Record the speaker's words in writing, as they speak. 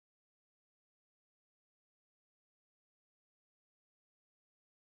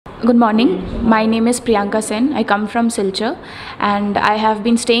Good morning. My name is Priyanka Sen. I come from Silchar and I have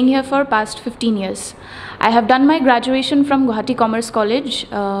been staying here for past 15 years. I have done my graduation from Guwahati Commerce College,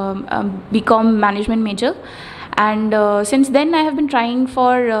 BCom Management major, and since then I have been trying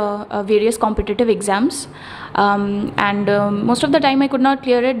for various competitive exams, and most of the time I could not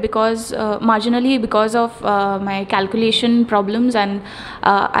clear it because marginally because of my calculation problems, and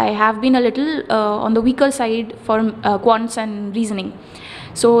I have been a little on the weaker side for quants and reasoning.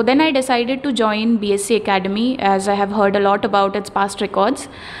 So then I decided to join BSC Academy, as I have heard a lot about its past records.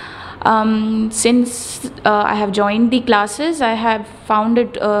 Since I have joined the classes, I have found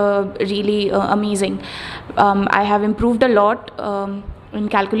it really amazing. I have improved a lot in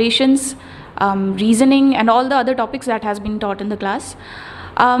calculations, reasoning, and all the other topics that has been taught in the class.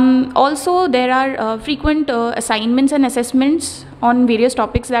 Also, there are frequent assignments and assessments on various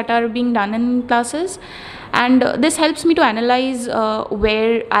topics that are being done in classes, and this helps me to analyze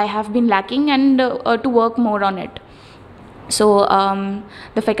where I have been lacking and to work more on it. So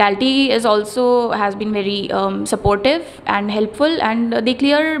the faculty is also has been very supportive and helpful, and they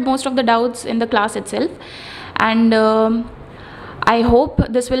clear most of the doubts in the class itself, and I hope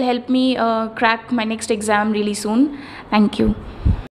this will help me crack my next exam really soon. Thank you.